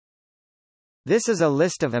This is a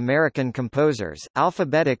list of American composers,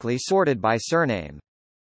 alphabetically sorted by surname.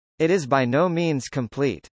 It is by no means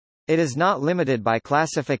complete. It is not limited by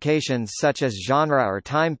classifications such as genre or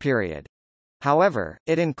time period. However,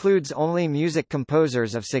 it includes only music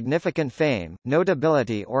composers of significant fame,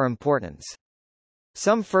 notability or importance.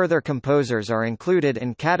 Some further composers are included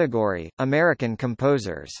in category, American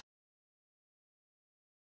composers.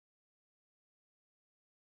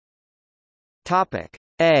 Topic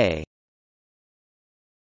A.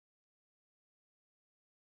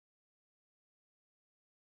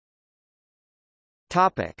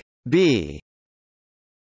 Topic B.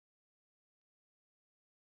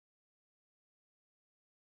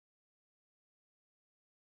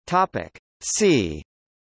 Topic C.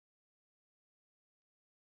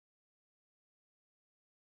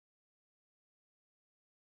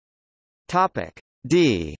 Topic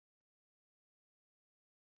D.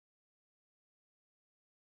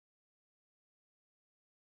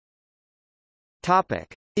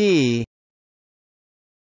 Topic E.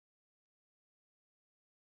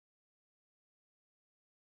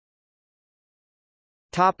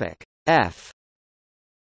 Topic F.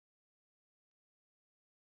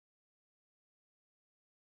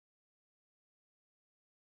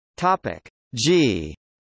 Topic G.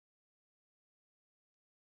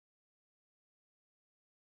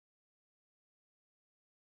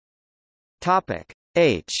 Topic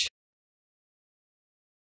H.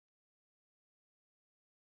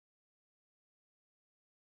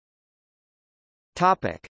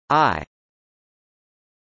 Topic I.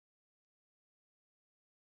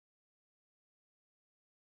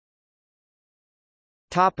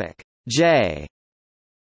 Topic J.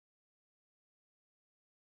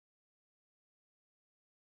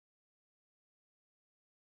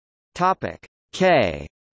 Topic K.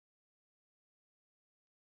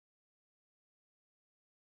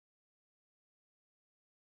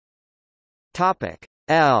 Topic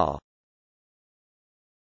L.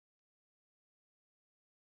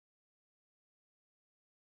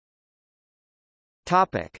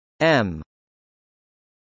 Topic M.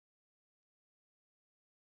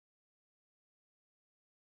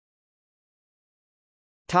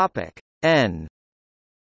 Topic N.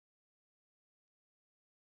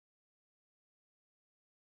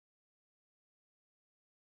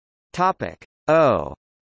 Topic O.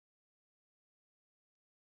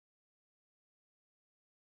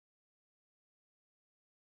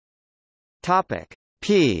 Topic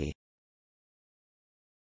P.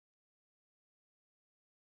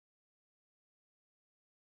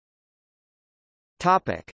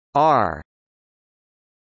 Topic R.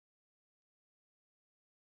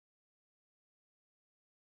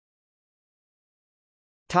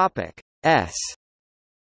 Topic S.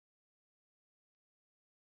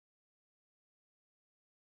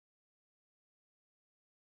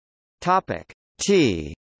 Topic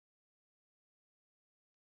T.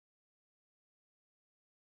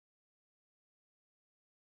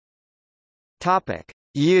 Topic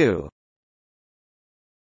U.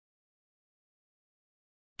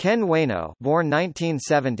 Ken Ueno, born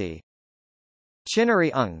 1970.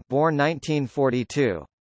 Chinnery Ung, born 1942.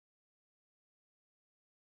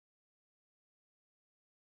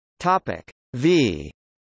 Topic V.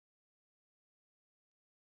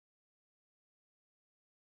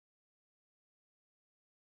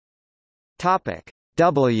 Topic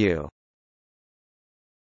W.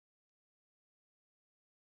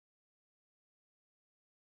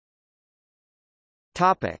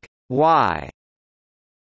 Topic Y.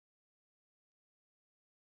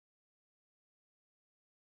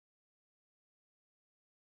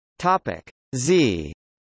 Topic Z.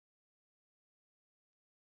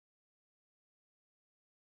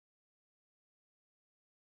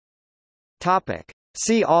 Topic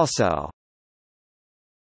See also.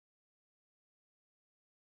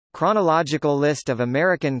 Chronological list of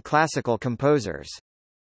American classical composers.